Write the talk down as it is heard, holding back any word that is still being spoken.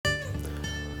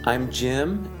I'm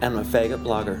Jim, and I'm a faggot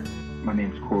blogger. My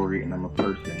name's Corey, and I'm a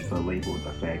person, but labeled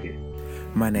a faggot.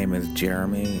 My name is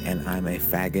Jeremy, and I'm a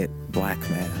faggot black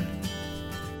man.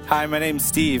 Hi, my name's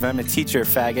Steve. I'm a teacher of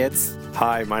faggots.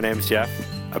 Hi, my name's Jeff.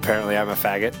 Apparently I'm a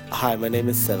faggot. Hi, my name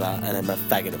is Siva, and I'm a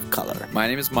faggot of color. My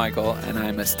name is Michael, and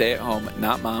I'm a stay-at-home,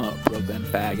 not mama, Brooklyn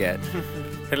faggot.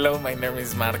 Hello, my name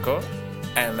is Marco,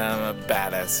 and I'm a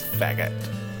badass faggot.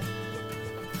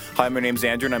 Hi, my name's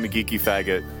Andrew, and I'm a geeky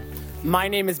faggot. My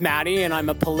name is Maddie, and I'm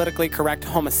a politically correct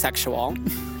homosexual.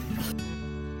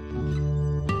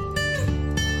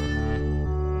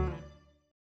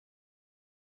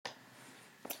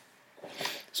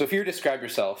 So if you were to describe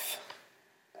yourself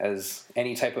as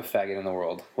any type of faggot in the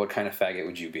world, what kind of faggot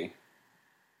would you be?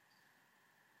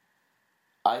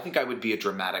 I think I would be a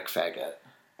dramatic faggot.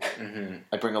 Mm-hmm.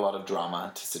 I bring a lot of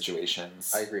drama to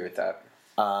situations. I agree with that.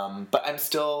 But I'm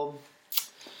still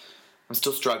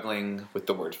struggling with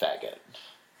the word faggot,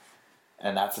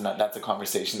 and that's a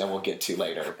conversation that we'll get to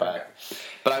later. But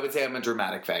I would say I'm a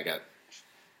dramatic faggot.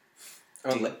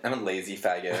 I'm a lazy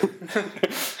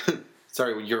faggot.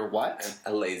 Sorry, you're what?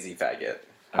 A lazy faggot.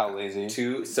 How lazy?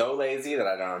 So lazy that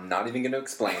I'm not even going to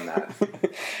explain that.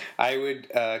 I would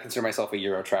consider myself a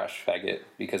Eurotrash faggot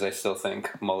because I still think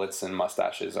mullets and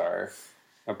mustaches are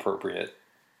appropriate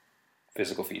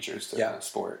physical features to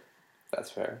sport. That's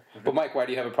fair. Mm-hmm. But Mike, why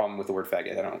do you have a problem with the word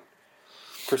faggot? I don't.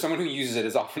 For someone who uses it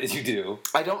as often as you do,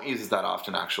 I don't use it that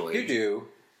often. Actually, you do.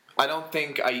 I don't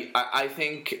think I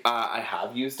think I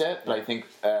have used it, but I think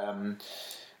I'm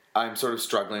sort of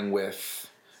struggling with.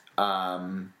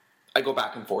 I go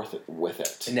back and forth with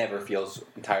it. It never feels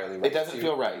entirely right. It doesn't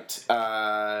feel right.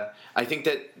 I think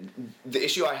that the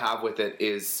issue I have with it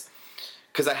is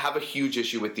because I have a huge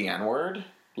issue with the N-word.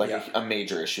 A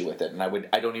major issue with it, and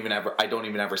I don't even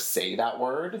ever say that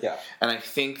word. Yeah. And I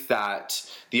think that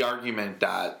the argument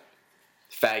that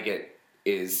faggot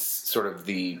is sort of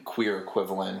the queer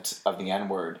equivalent of the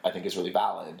N-word, I think is really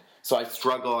valid. So I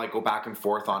struggle. I go back and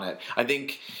forth on it. I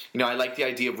think I like the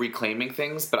idea of reclaiming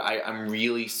things, but I'm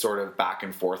really sort of back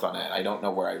and forth on it. I don't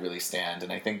know where I really stand,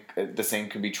 and I think the same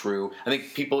could be true. I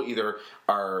think people either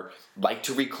like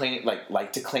to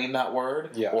claim that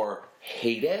word, or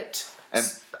hate it. And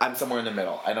I'm somewhere in the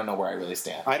middle. I don't know where I really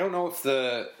stand. I don't know if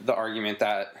the argument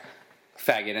that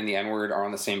faggot and the N-word are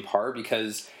on the same par,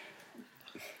 because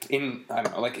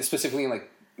specifically in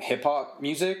hip hop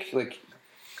music,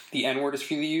 the N-word is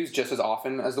freely used just as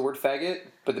often as the word faggot,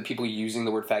 but the people using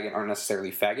the word faggot aren't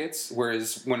necessarily faggots.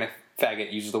 Whereas when a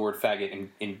faggot uses the word faggot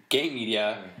in gay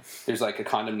media, there's a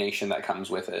condemnation that comes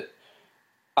with it.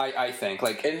 I think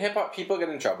in hip hop, people get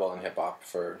in trouble in hip hop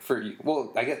for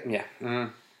I get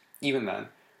even then.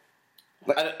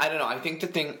 I don't know. I think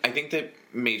the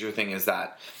major thing is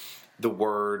that the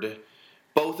word,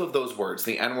 both of those words,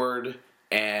 the N-word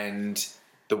and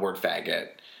the word faggot,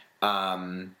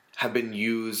 have been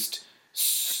used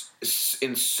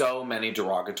in so many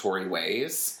derogatory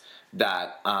ways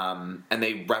that, and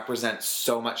they represent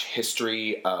so much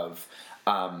history of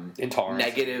intolerance,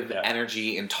 negative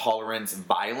energy, intolerance,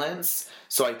 violence.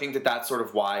 So I think that that's sort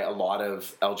of why a lot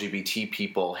of LGBT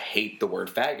people hate the word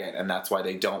faggot, and that's why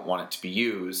they don't want it to be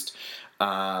used.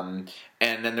 And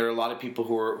then there are a lot of people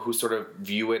who sort of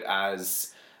view it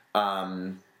as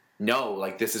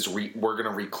this is we're going to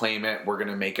reclaim it, we're going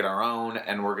to make it our own,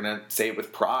 and we're going to say it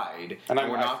with pride, and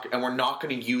we're not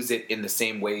going to use it in the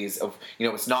same ways of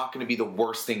it's not going to be the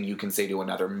worst thing you can say to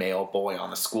another male boy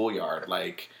on a schoolyard.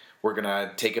 We're going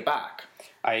to take it back.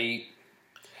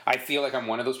 I feel like I'm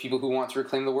one of those people who want to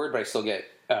reclaim the word, but I still get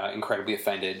incredibly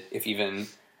offended if even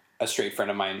a straight friend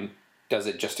of mine does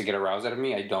it just to get a rouse out of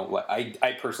me.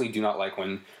 I personally do not like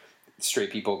when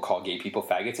straight people call gay people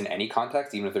faggots in any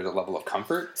context, even if there's a level of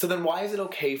comfort. So then why is it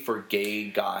okay for gay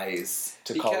guys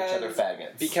to call each other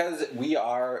faggots? Because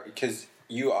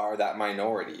you are that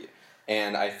minority.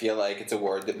 And I feel like it's a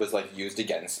word that was used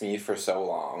against me for so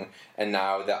long, and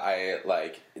now that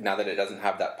it doesn't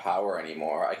have that power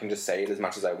anymore, I can just say it as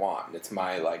much as I want. It's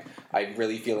my I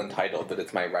really feel entitled that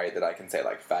it's my right that I can say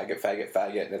faggot, faggot,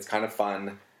 faggot, and it's kind of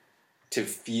fun to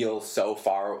feel so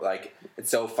far it's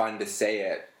so fun to say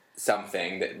it,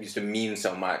 something that used to mean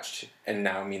so much and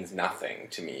now means nothing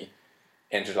to me,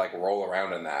 and to roll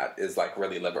around in that is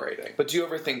really liberating. But do you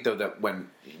ever think though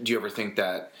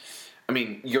that I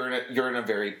mean, you're in a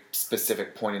very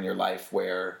specific point in your life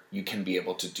where you can be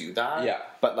able to do that. Yeah.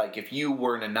 But if you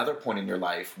were in another point in your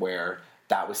life where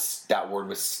that word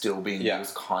was still being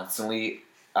used constantly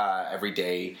every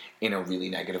day in a really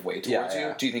negative way towards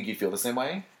you, do you think you'd feel the same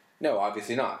way? No,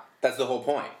 obviously not. That's the whole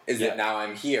point. Is that now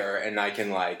I'm here and I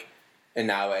can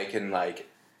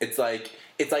It's like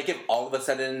if all of a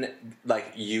sudden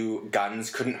like guns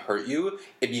couldn't hurt you,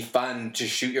 it'd be fun to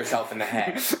shoot yourself in the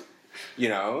head. You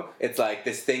know, it's like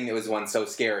this thing that was once so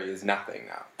scary is nothing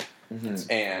now,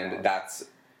 and that's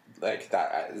like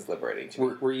that is liberating to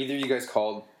me. Were either of you guys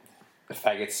called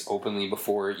faggots openly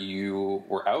before you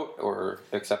were out, or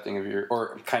accepting of your,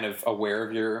 or kind of aware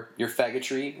of your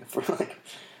faggotry, for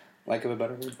like of a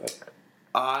better word? But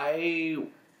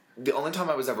the only time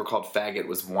I was ever called faggot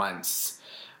was once,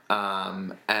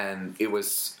 and it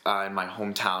was in my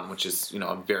hometown, which is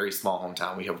a very small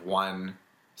hometown. We have one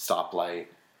stoplight.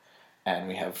 And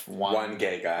we have one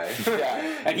gay guy.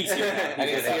 Yeah, and he's here now. And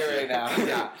he's here right now.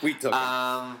 Yeah, we took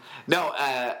him. No,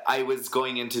 I was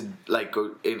going into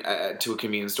to a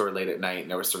convenience store late at night,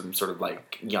 and there was sort of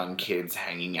like young kids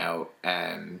hanging out,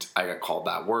 and I got called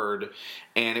that word.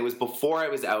 And it was before I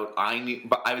was out.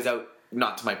 But I was out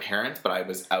not to my parents, but I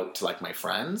was out to like my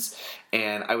friends,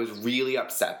 and I was really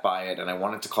upset by it, and I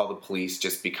wanted to call the police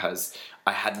just because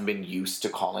I hadn't been used to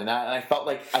calling that, and I felt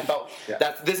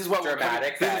this is what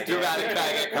dramatic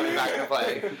faggot coming back into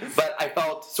play. But I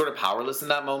felt sort of powerless in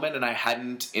that moment, and I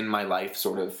hadn't in my life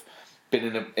sort of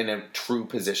been in a true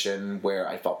position where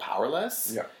I felt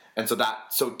powerless. Yeah. And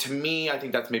so to me, I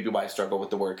think that's maybe why I struggle with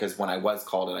the word, because when I was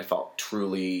called it, I felt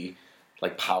truly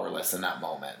like powerless in that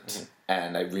moment.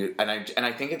 And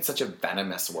I think it's such a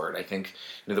venomous word. I think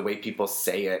the way people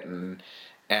say it,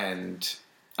 and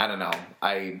I don't know.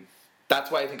 That's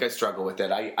why I think I struggle with it.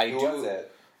 Who was it?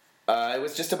 It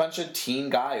was just a bunch of teen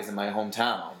guys in my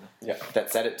hometown that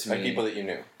said it to me. Like people that you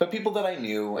knew. But people that I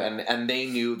knew, and they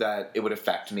knew that it would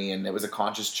affect me, and it was a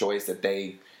conscious choice that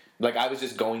they, like, I was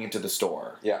just going into the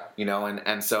store. Yeah.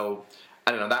 And so,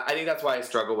 I don't know. I think that's why I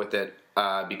struggle with it,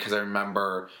 because I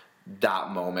remember that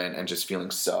moment and just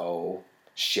feeling so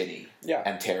shitty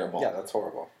and terrible. Yeah, that's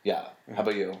horrible. Yeah. How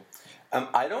about you?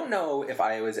 I don't know if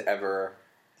I was ever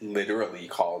literally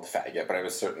called faggot, but I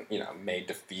was made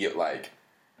to feel like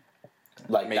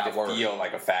made that to word. Feel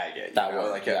like a faggot. That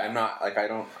word. Like I'm not like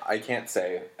I can't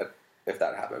say if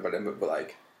that happened,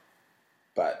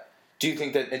 but do you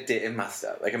think that it did? It must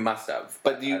have. Like it must have.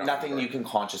 But nothing you can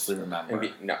consciously remember.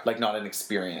 No, like not an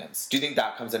experience. Do you think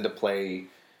that comes into play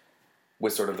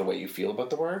with sort of the way you feel about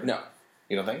the word? No,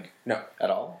 you don't think? No, at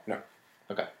all. No.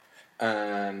 Okay.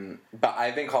 But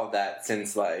I've been called that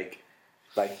since like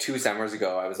 2 summers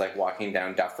ago. I was like walking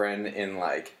down Dufferin in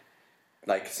like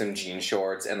some jean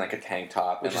shorts and like a tank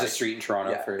top, which is a street in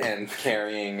Toronto, and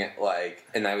carrying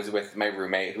and I was with my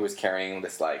roommate who was carrying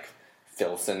this like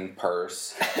Filson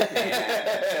purse,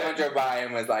 and someone drove by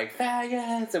and was like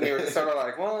faggots, and we were just sort of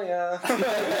like, well, yeah,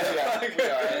 we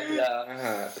are,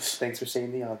 yeah. Thanks for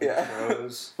saying the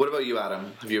obvious. What about you,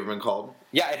 Adam? Have you ever been called?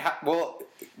 Yeah,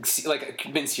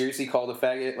 been seriously called a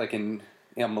faggot, like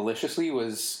maliciously,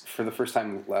 was for the first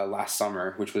time last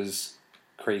summer, which was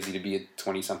crazy to be a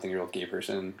 20-something-year-old gay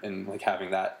person and like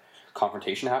having that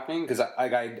confrontation happening, because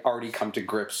I'd already come to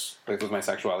grips with my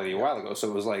sexuality a while ago, so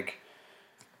it was like,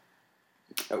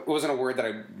 it wasn't a word that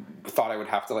I thought I would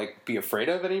have to like be afraid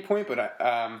of at any point. But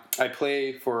I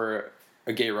play for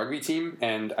a gay rugby team,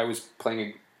 and I was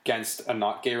playing against a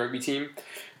not gay rugby team,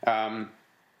 and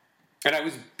I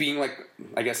was being like,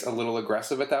 I guess, a little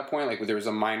aggressive at that point. Like there was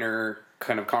a minor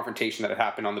kind of confrontation that had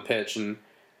happened on the pitch, and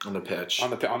on the pitch,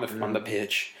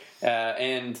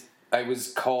 and I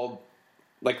was called,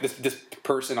 like this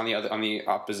person on the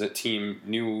opposite team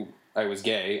knew I was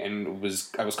gay, and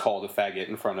I was called a faggot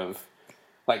in front of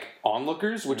like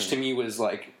onlookers, which to me was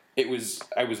like,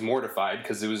 I was mortified,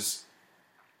 because it was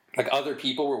like other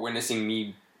people were witnessing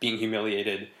me being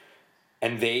humiliated,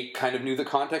 and they kind of knew the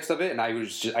context of it, and I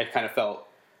kind of felt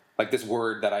like this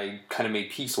word that I kind of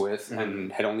made peace with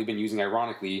and had only been using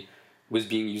ironically was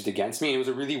being used against me, and it was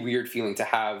a really weird feeling to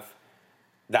have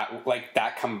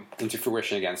that come into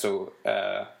fruition again. So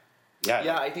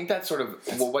yeah, I think that's sort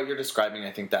of what you're describing.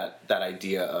 I think that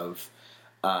idea of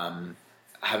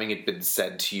having it been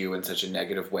said to you in such a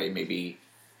negative way, maybe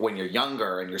when you're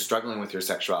younger and you're struggling with your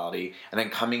sexuality, and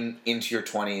then coming into your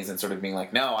 20s and sort of being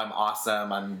like, no, I'm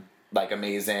awesome, I'm like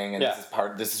amazing, and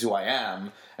this is who I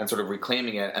am, and sort of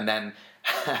reclaiming it, and then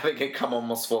having it come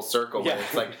almost full circle where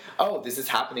it's like, oh, this is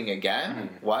happening again?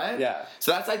 What? Yeah.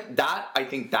 So that's like that. I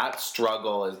think that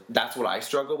struggle that's what I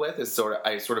struggle with, is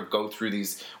I sort of go through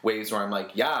these waves where I'm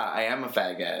like, yeah, I am a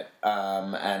faggot,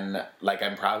 and like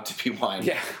I'm proud to be one.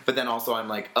 Yeah. But then also I'm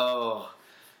like, oh,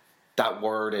 that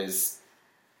word is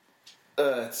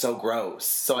it's so gross.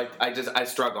 So I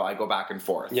struggle. I go back and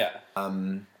forth. Yeah.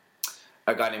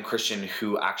 A guy named Christian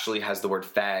who actually has the word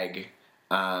fag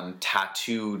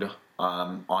tattooed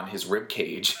on his rib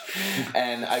cage,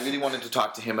 and I really wanted to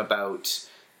talk to him about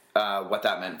what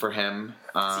that meant for him.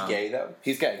 Is he gay though?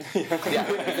 He's gay. Yeah,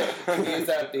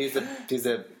 he's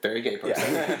a very gay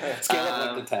person. Scale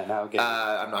of 1 to 10. How gay?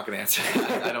 I'm not going to answer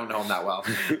that. I don't know him that well.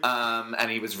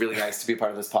 And he was really nice to be a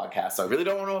part of this podcast, so I really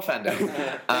don't want to offend him.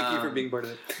 Thank you for being part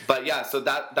of it. But yeah, so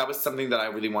that was something that I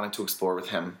really wanted to explore with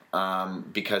him,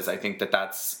 because I think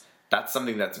that's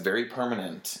something that's very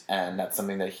permanent, and that's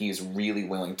something that he's really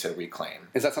willing to reclaim.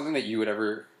 Is that something that you would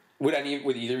ever? Would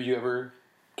either of you ever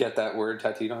get that word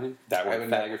tattooed on you? That word,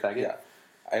 fag or faggot? Yeah.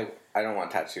 I don't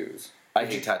want tattoos. I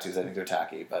hate tattoos. I think they're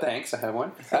tacky. But thanks, I have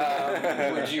one.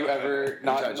 Would you ever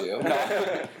not judge you?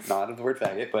 Not of the word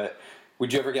faggot, but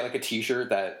would you ever get like a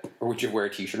T-shirt or would you wear a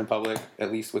T-shirt in public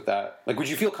at least with that? Like, would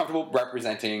you feel comfortable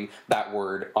representing that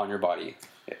word on your body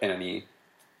in any?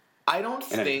 I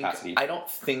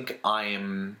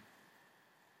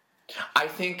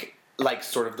think like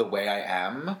sort of the way I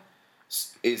am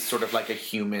is sort of like a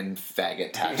human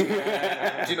faggot tattoo. Do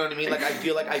you know what I mean? Like, I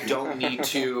feel like I don't need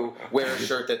to wear a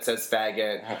shirt that says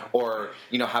faggot or,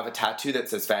 have a tattoo that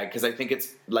says fag, because I think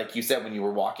it's, like you said, when you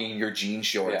were walking in your jean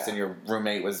shorts and your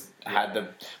roommate had the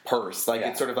purse, like,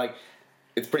 it's sort of like,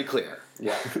 it's pretty clear.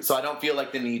 Yeah. So I don't feel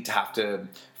like the need to have to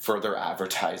further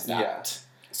advertise that. Yeah.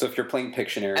 So if you're playing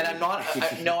Pictionary, and I'm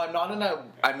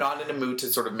not in a mood to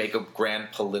sort of make a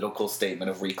grand political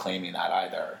statement of reclaiming that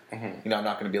either. Mm-hmm. I'm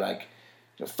not going to be like,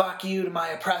 fuck you to my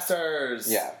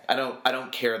oppressors. Yeah. I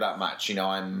don't care that much.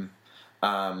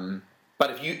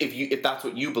 But if that's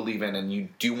what you believe in, and you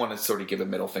do want to sort of give a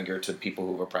middle finger to people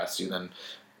who've oppressed you, then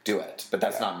do it. But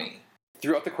that's not me.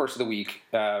 Throughout the course of the week,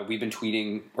 we've been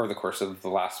tweeting, or the course of the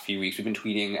last few weeks, we've been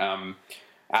tweeting,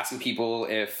 asking people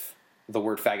if the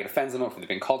word faggot offends them, or if they've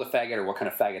been called a faggot, or what kind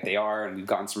of faggot they are, and we've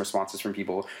gotten some responses from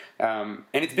people. And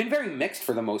it's been very mixed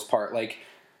for the most part. Like,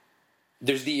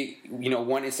 there's the,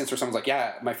 one instance where someone's like,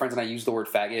 yeah, my friends and I use the word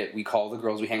faggot. We call the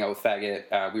girls we hang out with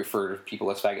faggot. We refer to people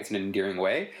as faggots in an endearing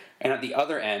way. And at the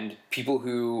other end, people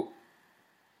who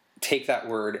take that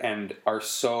word and are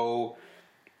so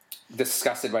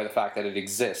disgusted by the fact that it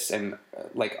exists and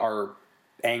are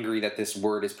angry that this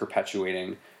word is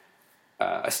perpetuating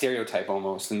a stereotype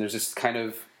almost. And there's this kind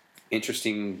of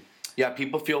interesting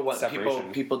people feel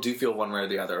people do feel one way or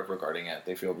the other regarding it.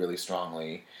 They feel really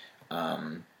strongly.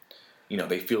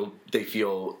 They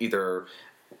feel either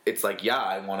it's like, yeah,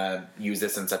 I want to use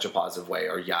this in such a positive way,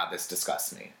 or yeah, this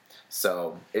disgusts me.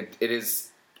 So it is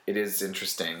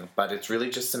interesting, but it's really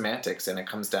just semantics, and it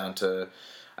comes down to,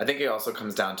 I think it also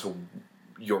comes down to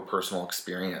your personal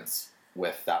experience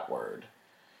with that word,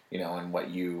 and what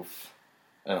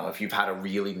I don't know, if you've had a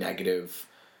really negative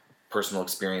personal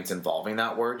experience involving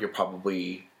that word, you're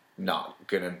probably not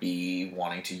going to be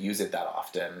wanting to use it that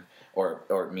often, or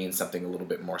it means something a little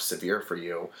bit more severe for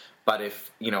you. But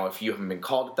if you haven't been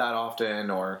called it that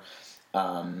often, or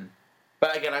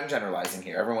but again, I'm generalizing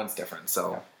here, everyone's different,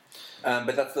 so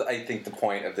but that's I think the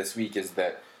point of this week is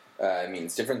that it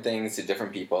means different things to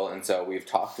different people, and so we've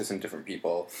talked to some different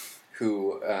people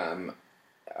who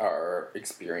are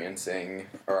experiencing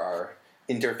or are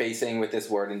interfacing with this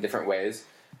word in different ways.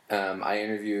 I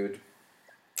interviewed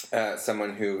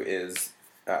someone who is,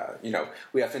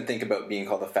 we often think about being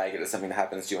called a faggot as something that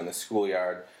happens to you in the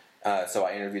schoolyard. So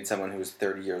I interviewed someone who is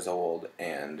 30 years old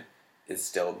and is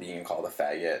still being called a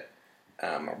faggot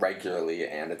regularly,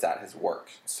 and it's at his work.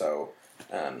 So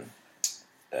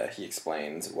he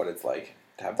explains what it's like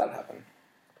to have that happen.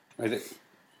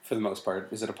 For the most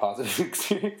part, is it a positive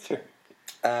experience?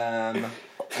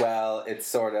 Well, it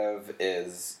sort of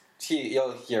is.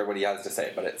 You'll hear what he has to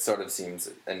say, but it sort of seems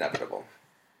inevitable.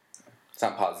 It's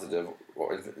not positive,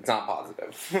 or it's not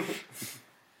positive.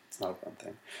 It's not a fun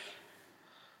thing.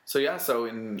 So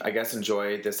I guess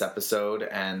enjoy this episode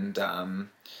and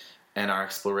our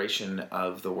exploration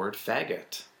of the word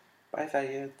faggot. Bye,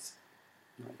 faggots.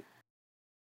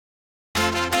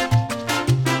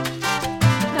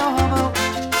 No homo.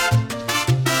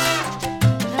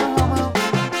 No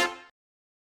homo.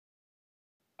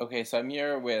 Okay, so I'm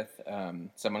here with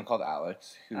someone called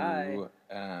Alex, who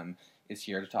is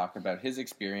here to talk about his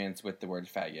experience with the word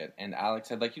faggot. And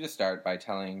Alex, I'd like you to start by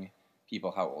telling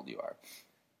people how old you are.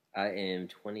 I am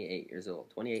 28 years old,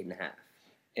 28 and a half.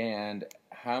 And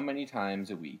how many times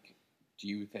a week do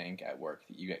you think at work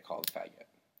that you get called faggot?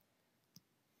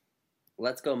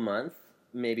 Let's go month,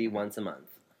 maybe once a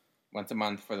month. Once a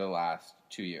month for the last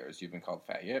 2 years you've been called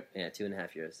faggot? Yeah,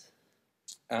 2.5 years.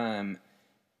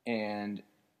 And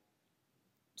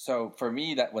so for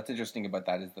me, what's interesting about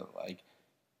that is that,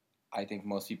 I think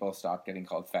most people stop getting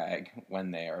called fag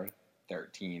when they are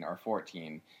 13 or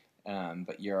 14,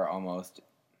 but you're almost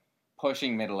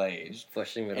pushing middle-aged.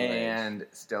 Pushing And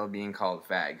still being called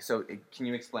fag. So can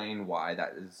you explain why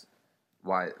that is,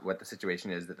 what the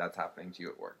situation is that's happening to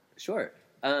you at work? Sure.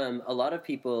 A lot of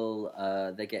people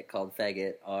that get called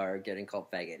faggot are getting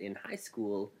called faggot in high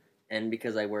school, and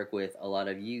because I work with a lot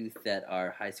of youth that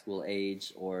are high school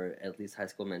age or at least high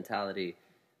school mentality,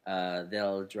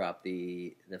 they'll drop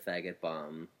the faggot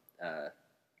bomb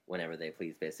whenever they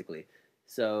please, basically.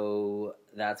 So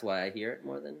that's why I hear it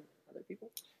more than other people.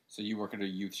 So you work at a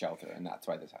youth shelter, and that's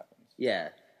why this happens. Yeah.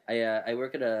 I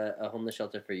work at a homeless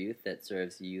shelter for youth that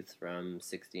serves youth from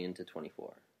 16 to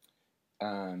 24.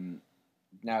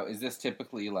 Now, is this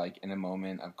typically like in a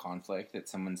moment of conflict that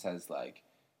someone says like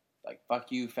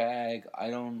fuck you, fag, I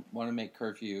don't want to make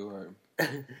curfew, or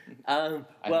I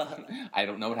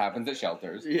don't know what happens at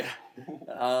shelters. Yeah.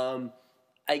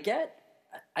 I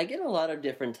get a lot of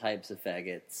different types of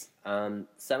faggots.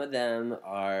 Some of them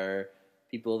are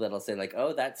people that'll say like,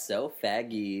 "Oh, that's so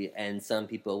faggy," and some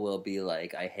people will be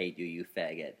like, "I hate you, you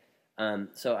faggot."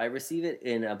 So I receive it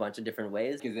in a bunch of different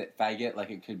ways. Is it faggot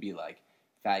like it could be like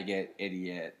faggot,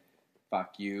 idiot,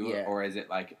 fuck you, or is it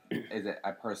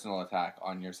a personal attack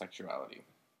on your sexuality?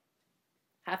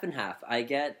 Half and half. I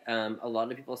get a lot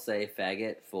of people say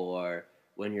faggot for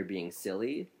when you're being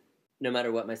silly. No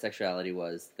matter what my sexuality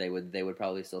was, they would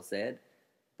probably still say it.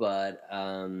 But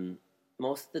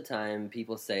most of the time,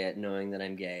 people say it knowing that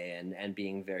I'm gay and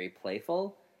being very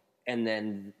playful. And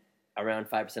then around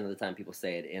 5% of the time, people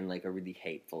say it in like a really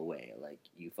hateful way, like,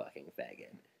 you fucking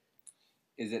faggot.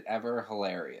 Is it ever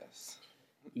hilarious?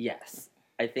 Yes.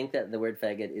 I think that the word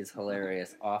faggot is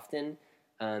hilarious often.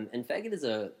 And faggot is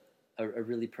a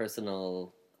really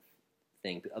personal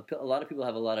thing. A lot of people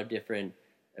have a lot of different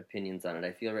opinions on it.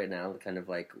 I feel right now kind of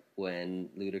like when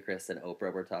Ludacris and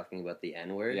Oprah were talking about the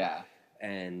N-word. Yeah.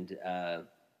 And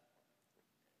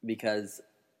because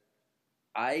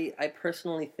I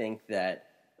personally think that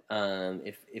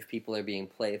if people are being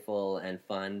playful and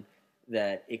fun,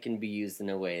 that it can be used in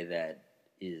a way that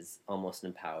is almost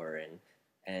empowering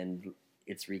and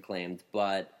it's reclaimed.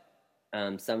 But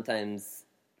sometimes,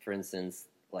 for instance,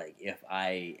 like if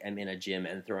I am in a gym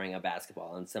and throwing a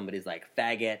basketball and somebody's like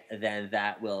faggot, then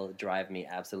that will drive me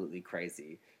absolutely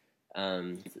crazy.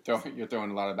 You're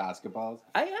throwing a lot of basketballs?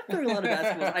 I am throwing a lot of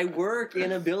basketballs. I work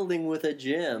in a building with a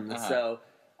gym. Uh-huh. So,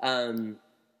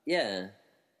 yeah,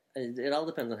 it all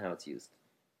depends on how it's used.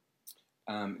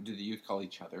 Do the youth call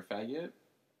each other faggot?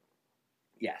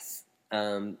 Yes.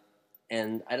 And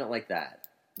I don't like that.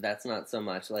 That's not so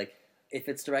much like, if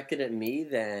it's directed at me,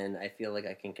 then I feel like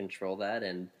I can control that,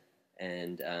 and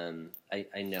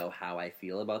I know how I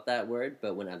feel about that word.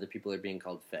 But when other people are being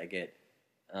called faggot,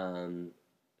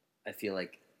 I feel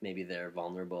like maybe they're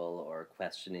vulnerable or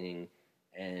questioning,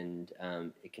 and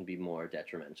it can be more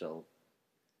detrimental.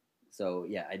 So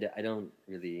yeah, I don't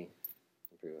really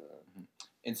approve of that. Mm-hmm.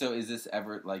 And so, is this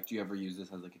ever like? Do you ever use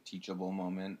this as like a teachable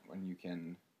moment when you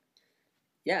can?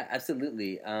 Yeah,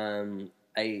 absolutely.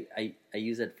 I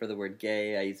use it for the word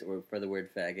gay. I use it for the word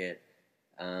faggot.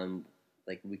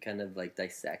 Like we kind of like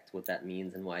dissect what that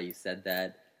means and why you said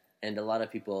that. And a lot of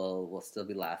people will still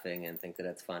be laughing and think that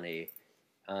it's funny.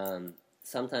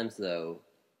 Sometimes though,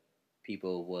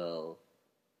 people will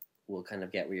kind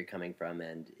of get where you're coming from.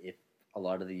 And if a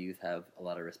lot of the youth have a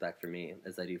lot of respect for me,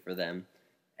 as I do for them,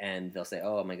 and they'll say,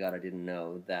 "Oh my God, I didn't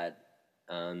know that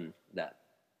that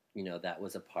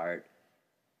was a part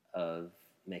of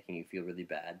making you feel really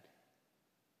bad."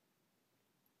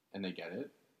 And they get it?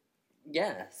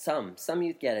 Yeah, some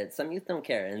youth get it. Some youth don't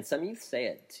care, and some youth say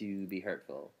it to be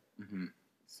hurtful. Mm-hmm.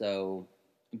 So,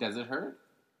 does it hurt?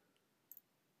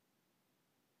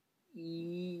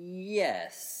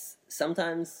 Yes.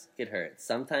 Sometimes it hurts.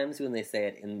 Sometimes when they say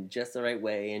it in just the right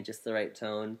way, in just the right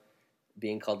tone,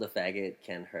 being called a faggot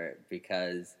can hurt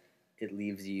because it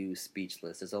leaves you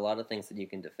speechless. There's a lot of things that you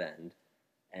can defend,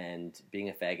 and being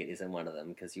a faggot isn't one of them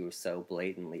because you so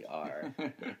blatantly are.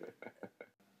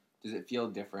 Does it feel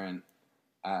different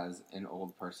as an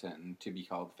old person to be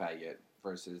called faggot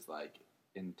versus like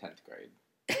in 10th grade?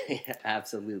 Yeah,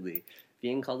 absolutely.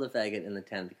 Being called a faggot in the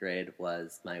 10th grade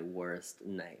was my worst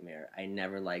nightmare. I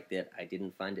never liked it. I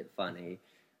didn't find it funny.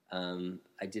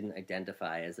 I didn't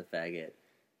identify as a faggot.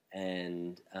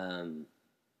 And,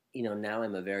 now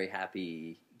I'm a very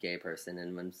happy gay person.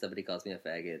 And when somebody calls me a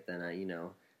faggot, then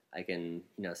I can,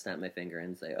 snap my finger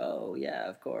and say, "Oh, yeah,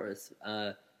 of course."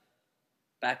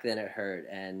 Back then it hurt,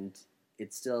 and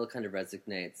it still kind of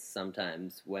resonates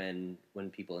sometimes when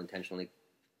people intentionally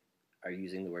are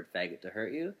using the word faggot to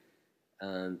hurt you.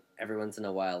 Every once in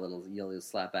a while, you'll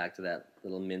slap back to that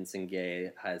little mincing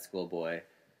gay high school boy.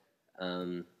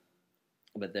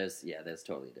 But there's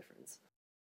totally a difference.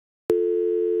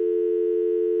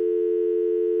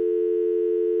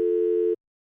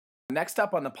 Next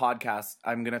up on the podcast,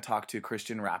 I'm going to talk to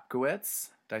Christian Rapkowitz.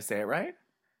 Did I say it right?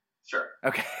 Sure.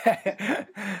 Okay.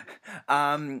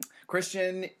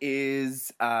 Christian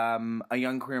is a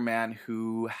young queer man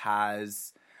who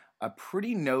has a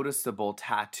pretty noticeable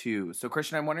tattoo. So,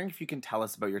 Christian, I'm wondering if you can tell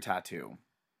us about your tattoo.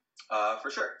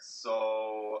 For sure.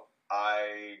 So,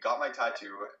 I got my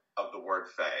tattoo of the word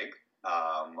fag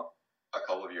a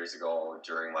couple of years ago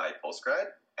during my postgrad,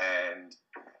 and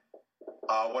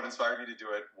what inspired me to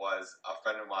do it was a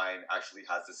friend of mine actually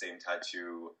has the same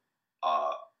tattoo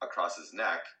across his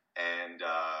neck, and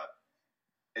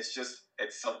it's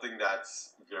something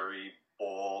that's very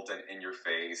bold and in your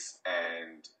face,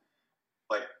 and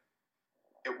like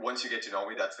once you get to know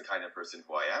me, that's the kind of person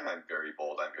who I am. I'm very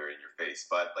bold, I'm very in your face,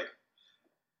 but like,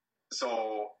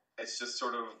 so it's just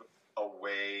sort of a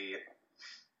way,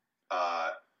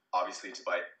 obviously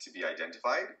to be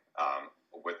identified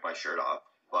with my shirt off,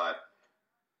 but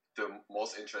the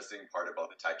most interesting part about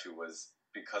the tattoo was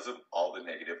because of all the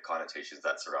negative connotations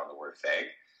that surround the word fag,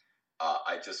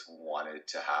 I just wanted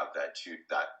to have that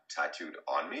tattooed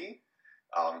on me.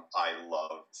 I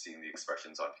love seeing the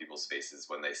expressions on people's faces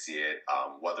when they see it,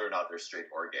 whether or not they're straight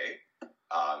or gay.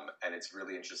 And it's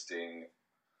really interesting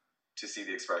to see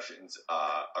the expressions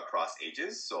across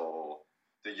ages. So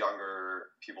the younger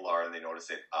people are and they notice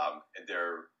it,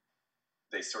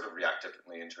 they sort of react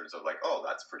differently in terms of like, oh,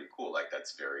 that's pretty cool. Like,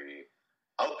 that's very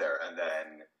out there. And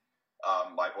then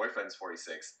my boyfriend's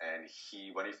 46, and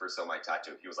when he first saw my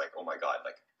tattoo, he was like, oh my God,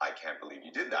 like, I can't believe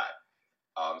you did that.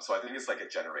 So I think it's like a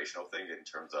generational thing in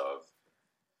terms of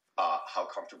how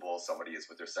comfortable somebody is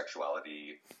with their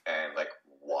sexuality and like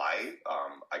why.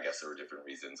 I guess there were different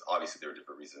reasons. Obviously, there were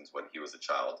different reasons when he was a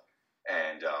child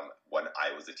and when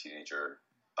I was a teenager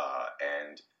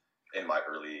and in my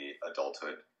early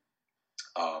adulthood,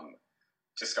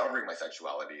 discovering my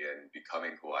sexuality and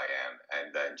becoming who I am.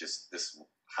 And then just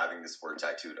having this word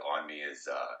tattooed on me is,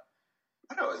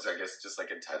 I don't know, it's I guess just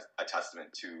like a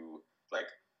testament to like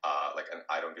an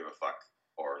I don't give a fuck,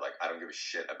 or like I don't give a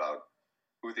shit about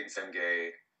who thinks I'm gay,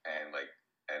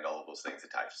 and all of those things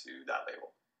attached to that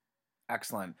label.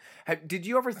 Excellent. Did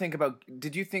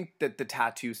you think that the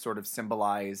tattoo sort of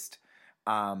symbolized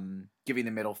giving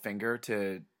the middle finger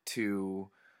to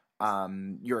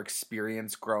your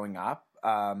experience growing up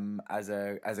as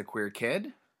a queer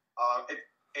kid?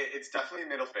 It's definitely a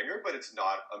middle finger, but it's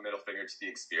not a middle finger to the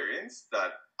experience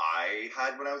that I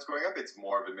had when I was growing up. It's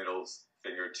more of a middle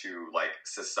finger to like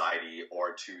society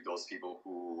or to those people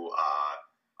who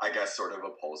I guess sort of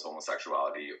oppose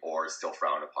homosexuality or still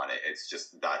frown upon it.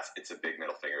 It's a big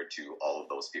middle finger to all of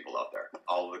those people out there,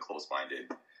 all of the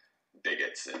closed-minded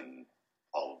bigots and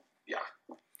all.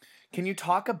 Yeah. Can you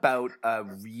talk about a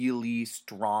really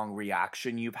strong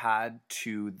reaction you've had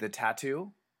to the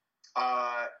tattoo?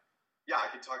 Yeah, I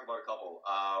can talk about a couple.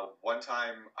 One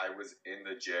time I was in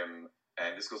the gym,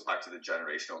 and this goes back to the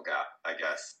generational gap, I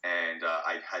guess, and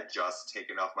I had just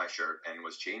taken off my shirt and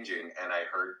was changing, and I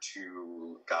heard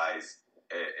two guys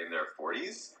in their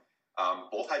 40s.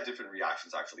 Both had different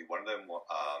reactions, actually. One of them,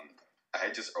 I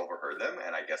had just overheard them,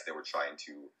 and I guess they were trying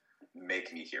to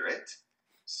make me hear it.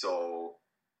 So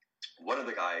one of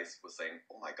the guys was saying,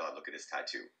 oh my God, look at his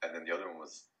tattoo. And then the other one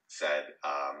said,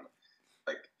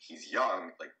 like, he's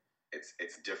young, like,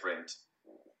 it's different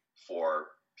for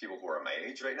people who are my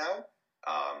age right now.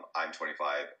 I'm 25,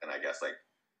 and I guess, like,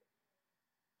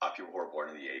 people who are born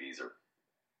in the 80s are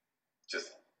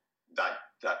just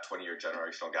that 20-year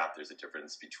generational gap. There's a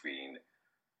difference between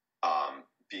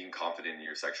being confident in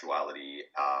your sexuality,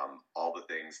 all the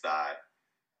things that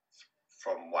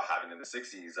from what happened in the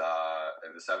 60s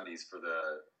and the 70s for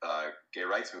the gay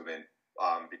rights movement,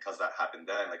 because that happened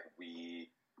then, like,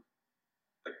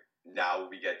 now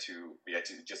we get to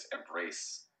just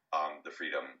embrace the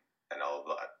freedom and all of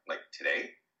that, like,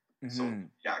 today. Mm-hmm. So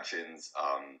reactions,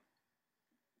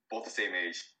 both the same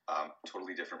age,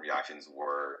 totally different reactions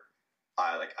were,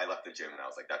 I left the gym and I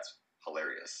was like, that's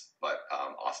hilarious, but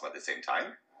awesome at the same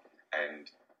time. And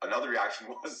another reaction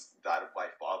was that of my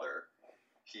father.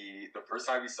 The first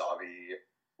time he saw me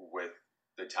with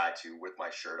the tattoo, with my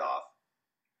shirt off,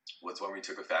 was when we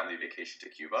took a family vacation to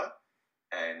Cuba.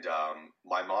 And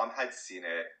my mom had seen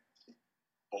it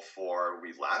before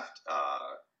we left,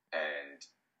 and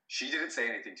she didn't say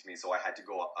anything to me, so I had to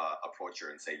go approach her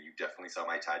and say, you definitely saw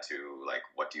my tattoo, like,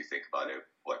 what do you think about it?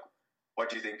 What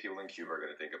do you think people in Cuba are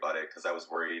going to think about it? Because I was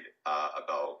worried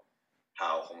about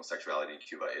how homosexuality in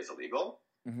Cuba is illegal.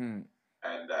 Mm-hmm.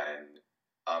 And then,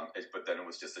 but then it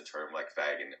was just a term like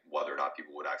fag, and whether or not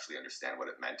people would actually understand what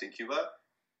it meant in Cuba.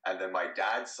 And then my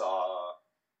dad saw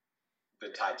the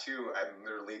tattoo and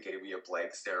literally gave me a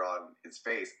blank stare on his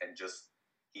face and just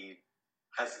he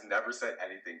has never said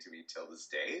anything to me till this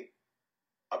day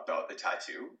about the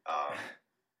tattoo.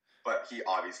 But he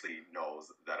obviously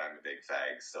knows that I'm a big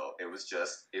fag, so it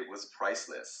was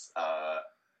priceless.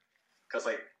 Because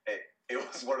like it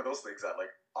was one of those things that like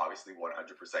obviously 100%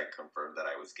 confirmed that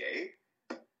I was gay,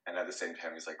 and at the same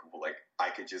time he's like, well, like I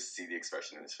could just see the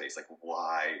expression in his face, like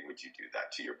why would you do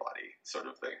that to your body, sort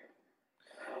of thing.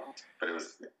 But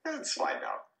it's fine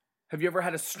now. Have you ever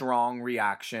had a strong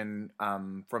reaction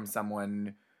from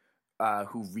someone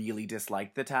who really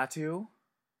disliked the tattoo?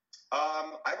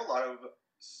 I have a lot of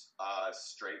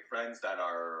straight friends that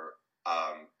are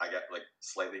I get like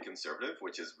slightly conservative,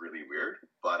 which is really weird.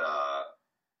 But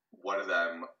one of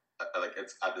them, like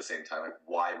it's at the same time like,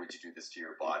 why would you do this to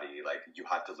your body? Like you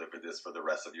have to live with this for the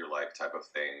rest of your life, type of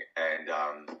thing. And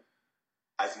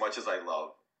as much as I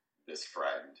love this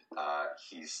friend,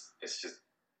 it's just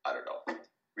I don't know.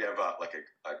 We have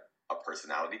a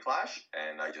personality clash,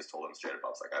 and I just told him straight up, I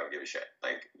was like, I don't give a shit.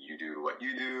 Like you do what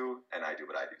you do, and I do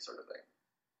what I do, sort of thing.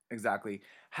 Exactly.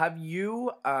 Have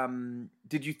you,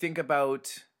 did you think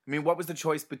about, I mean, what was the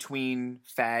choice between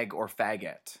fag or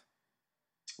faggot?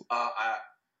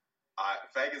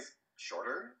 Fag is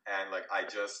shorter, and like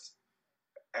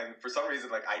and for some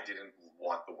reason, like I didn't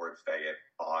want the word faggot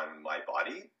on my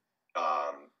body.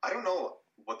 I don't know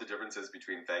what the difference is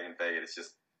between fag and faggot. It's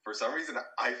just, for some reason,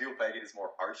 I feel faggot is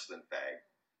more harsh than fag.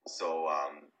 So,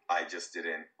 I just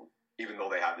didn't, even though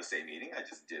they have the same meaning, I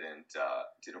just didn't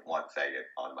want faggot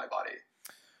on my body.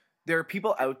 There are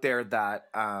people out there that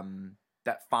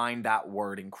that find that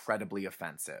word incredibly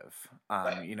offensive.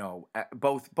 Right. You know,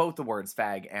 both the words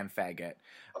fag and faggot.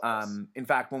 In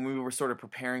fact, when we were sort of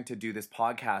preparing to do this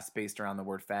podcast based around the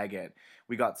word faggot,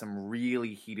 we got some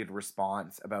really heated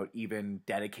response about even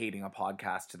dedicating a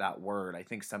podcast to that word. I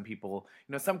think some people,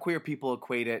 you know, some queer people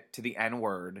equate it to the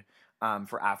N-word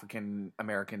for African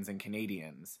Americans and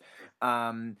Canadians.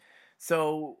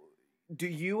 So do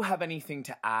you have anything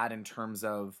to add in terms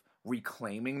of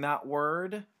reclaiming that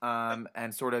word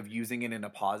and sort of using it in a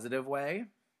positive way?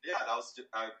 Yeah, that was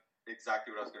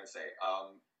exactly what I was going to say.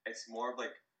 It's more of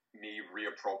like me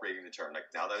reappropriating the term. Like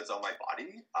now that it's on my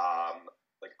body,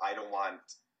 like I don't want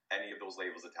any of those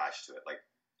labels attached to it. Like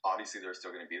obviously they're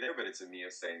still going to be there, but it's a me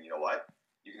of saying, you know what,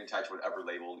 you can attach whatever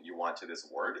label you want to this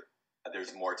word.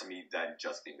 There's more to me than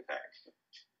just being a fag.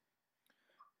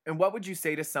 And what would you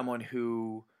say to someone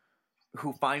who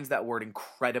finds that word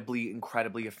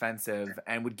incredibly offensive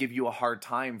and would give you a hard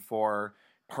time for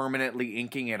permanently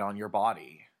inking it on your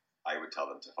body? I would tell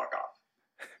them to fuck off.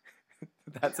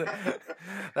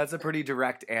 That's a pretty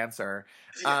direct answer.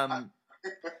 Yeah.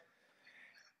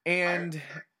 And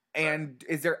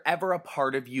is there ever a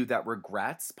part of you that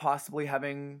regrets possibly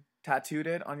having tattooed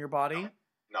it on your body?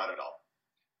 Not at all.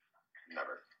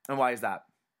 Never. And why is that?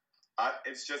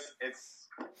 It's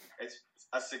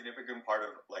a significant part of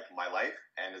like my life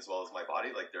and as well as my body.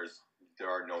 Like there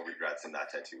are no regrets in that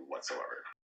tattoo whatsoever.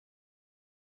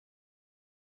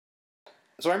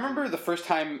 So I remember the first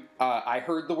time I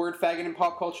heard the word faggot in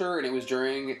pop culture, and it was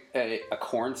during a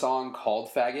Korn song called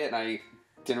Faggot, and I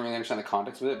didn't really understand the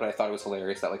context of it, but I thought it was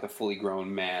hilarious that like a fully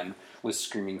grown man was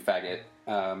screaming faggot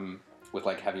with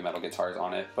like heavy metal guitars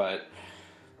on it. But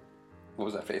what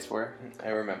was that face for? I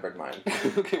remembered mine.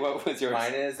 Okay, what was yours?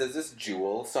 Mine is, there's this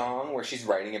Jewel song where she's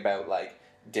writing about like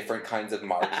different kinds of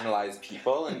marginalized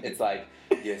people, and it's like,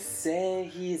 you say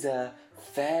he's a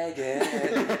faggot.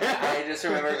 I just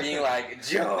remember being like,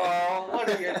 Joel, what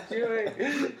are you doing?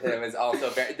 And it was also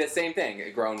the same thing,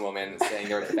 a grown woman saying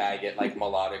the word faggot like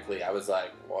melodically. I was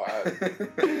like, what?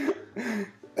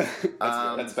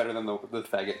 That's better than the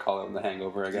faggot call out in The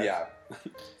Hangover, I guess. Yeah.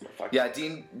 Yeah,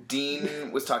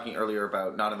 Dean was talking earlier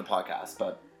about, not in the podcast,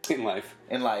 but in life,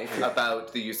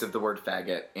 about the use of the word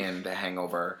faggot in The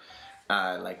Hangover,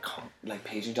 like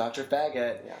paging Dr.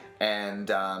 Faggot, and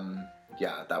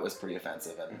yeah, that was pretty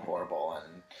offensive and horrible,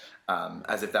 and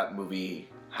as if that movie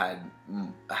had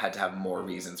to have more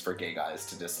reasons for gay guys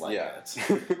to dislike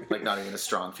it. Like not even a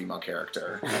strong female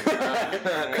character.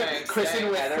 Kristen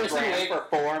Wiig for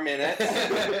 4 minutes.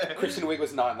 Kristen Wiig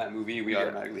was not in that movie. We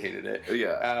automatically hated it.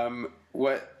 Yeah.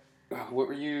 What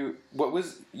were you? What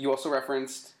was you also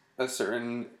referenced a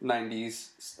certain 90s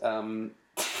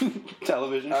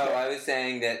television show? Oh, I was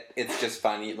saying that it's just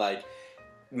funny, like.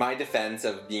 My defense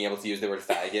of being able to use the word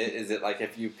faggot is that, like,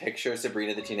 if you picture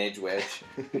Sabrina the Teenage Witch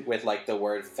with, like, the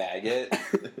word faggot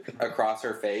across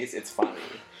her face, it's funny.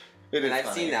 It is and I've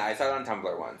funny. seen that. I saw it on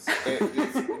Tumblr once.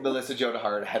 Melissa Joan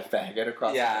Hart had faggot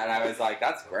across. Yeah, and I was like,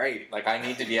 that's great. Like, I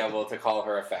need to be able to call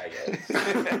her a faggot.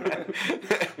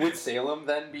 Would Salem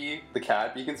then the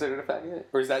cat be considered a faggot?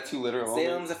 Or is that too literal?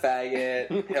 Salem's a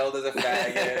faggot. Hilda's a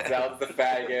faggot. Zelda's a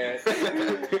faggot.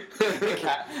 The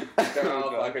cat. They're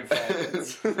all fucking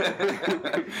faggots.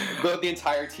 The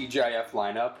entire TGIF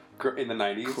lineup in the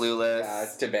 90s. Clueless. Yeah,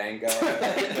 Tabango.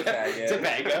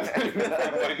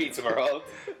 Tabango. Boy Meets World.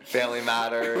 Family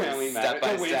Matters. Step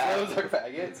by The Step. Winslows are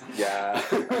faggots. Yeah.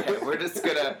 Okay,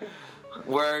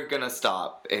 we're gonna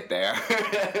stop it there.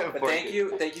 But thank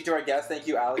you to our guest. Thank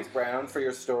you, Alex Brown, for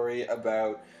your story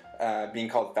about being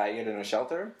called faggot in a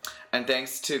shelter. And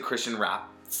thanks to Christian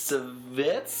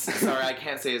Rapsovitz. Sorry, I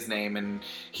can't say his name, and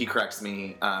he corrects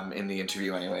me in the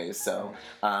interview anyways. So,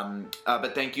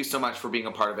 but thank you so much for being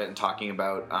a part of it and talking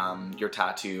about your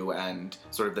tattoo and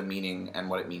sort of the meaning and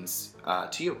what it means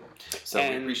to you. So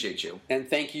we appreciate you. And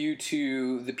thank you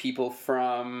to the people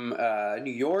from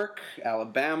New York,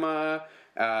 Alabama,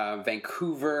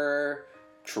 Vancouver,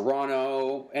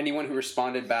 Toronto, anyone who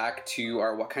responded back to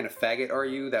our "What Kind of Faggot Are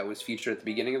You?" that was featured at the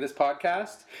beginning of this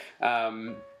podcast.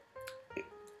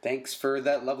 Thanks for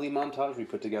that lovely montage we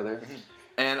put together.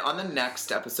 And on the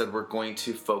next episode, we're going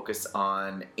to focus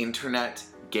on internet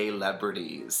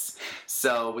gay-lebrities.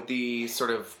 So with the sort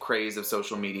of craze of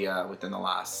social media within the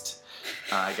last,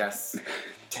 I guess,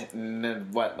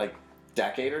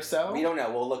 decade or so? We don't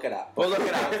know. We'll look it up. We'll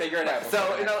figure it out. So,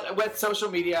 So, with social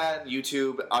media and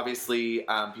YouTube, obviously,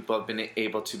 people have been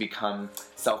able to become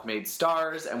self-made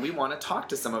stars, and we want to talk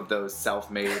to some of those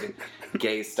self-made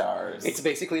gay stars. It's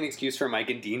basically an excuse for Mike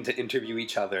and Dean to interview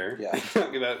each other. Yeah.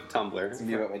 Talk about Tumblr. It's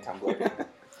me about my Tumblr.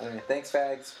 Anyway, thanks,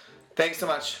 fags. Thanks so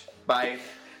much. Bye.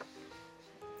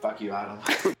 Fuck you,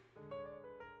 Adam.